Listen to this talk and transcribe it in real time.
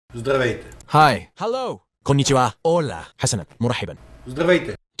Здравейте. Hi. Hello. Konnichiwa. Hola. Hasanan. Murahiban.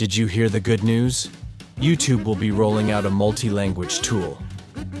 Здравейте. Did you hear the good news? YouTube will be rolling out a multi-language tool.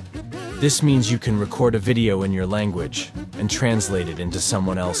 This means you can record a video in your language and translate it into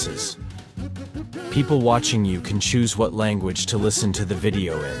someone else's. People watching you can choose what language to listen to the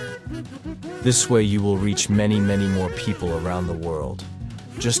video in. This way you will reach many more people around the world.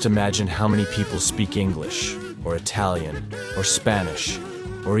 Just imagine how many people speak English, or Italian, or Spanish,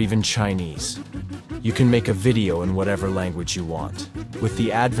 or even Chinese. You can make a video in whatever language you want. With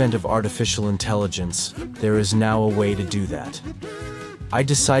the advent of artificial intelligence, there is now a way to do that. I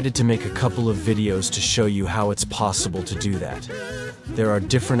decided to make a couple of videos to show you how it's possible to do that. There are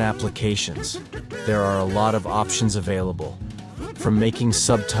different applications. There are a lot of options available, from making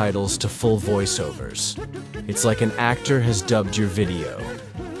subtitles to full voiceovers. It's like an actor has dubbed your video.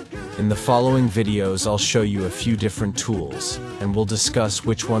 In the following videos, I'll show you a few different tools, and we'll discuss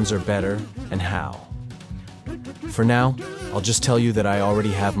which ones are better and how. For now, I'll just tell you that I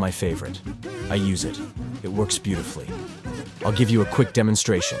already have my favorite. I use it. It works beautifully. I'll give you a quick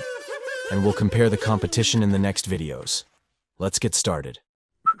demonstration, and we'll compare the competition in the next videos. Let's get started.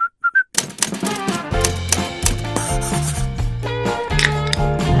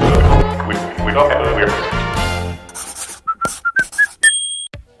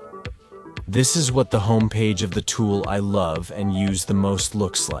 This is what the home page of the tool I love and use the most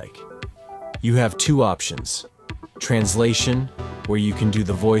looks like. You have two options: translation, where you can do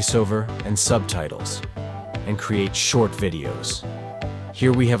the voiceover, and subtitles, and create short videos.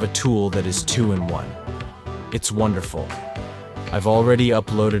 Here we have a tool that is 2-in-1. It's wonderful. I've already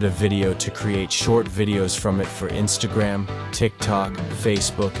uploaded a video to create short videos from it for Instagram, TikTok,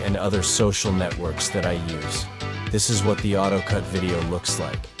 Facebook, and other social networks that I use. This is what the AutoCut video looks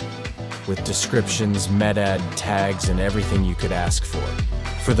like, with descriptions, meta tags, and everything you could ask for.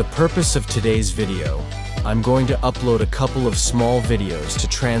 For the purpose of today's video, I'm going to upload a couple of small videos to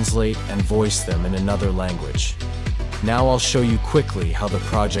translate and voice them in another language. Now I'll show you quickly how the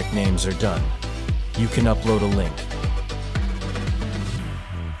project names are done. You can upload a link.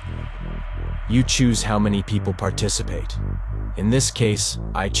 You choose how many people participate. In this case,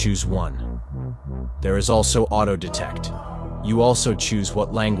 I choose 1. There is also auto detect. You also choose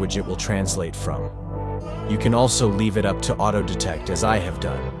what language it will translate from. You can also leave it up to auto detect as I have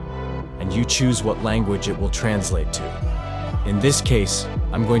done, and you choose what language it will translate to. In this case,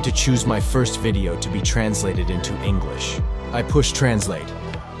 I'm going to choose my first video to be translated into English. I push translate,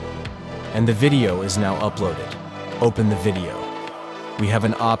 and the video is now uploaded. Open the video. We have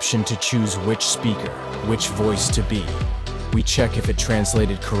an option to choose which speaker, which voice to be. We check if it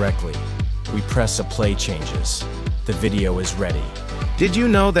translated correctly. We press a play changes. The video is ready. Did you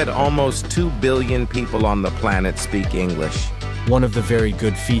know that almost 2 billion people on the planet speak English? One of the very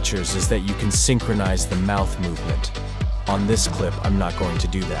good features is that you can synchronize the mouth movement. On this clip, I'm not going to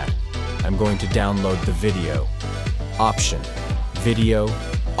do that. I'm going to download the video. Option: video,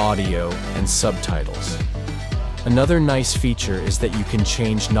 audio, and subtitles. Another nice feature is that you can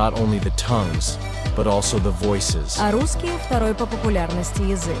change not only the tongues, but also the voices. А русский второй по популярности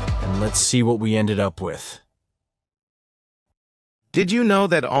язык. And let's see what we ended up with. Did you know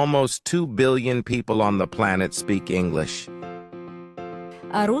that almost 2 billion people on the planet speak English?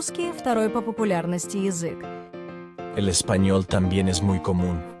 А русский второй по популярности язык. El español también es muy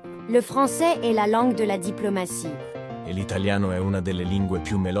común. Le français est la langue de la diplomatie. El italiano è una delle lingue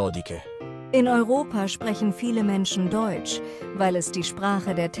più melodiche. In Europa sprechen viele Menschen Deutsch, weil es die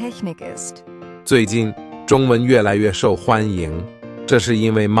Sprache der Technik ist. 最近，中文越来越受欢迎，这是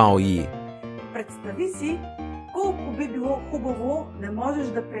因为贸易。 Представи си колко би било хубаво да можеш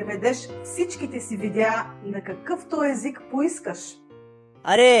да преведеш всичките си видеа на какъвто език поискаш.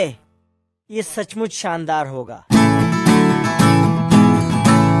 अरे ये सचमुच शानदार होगा।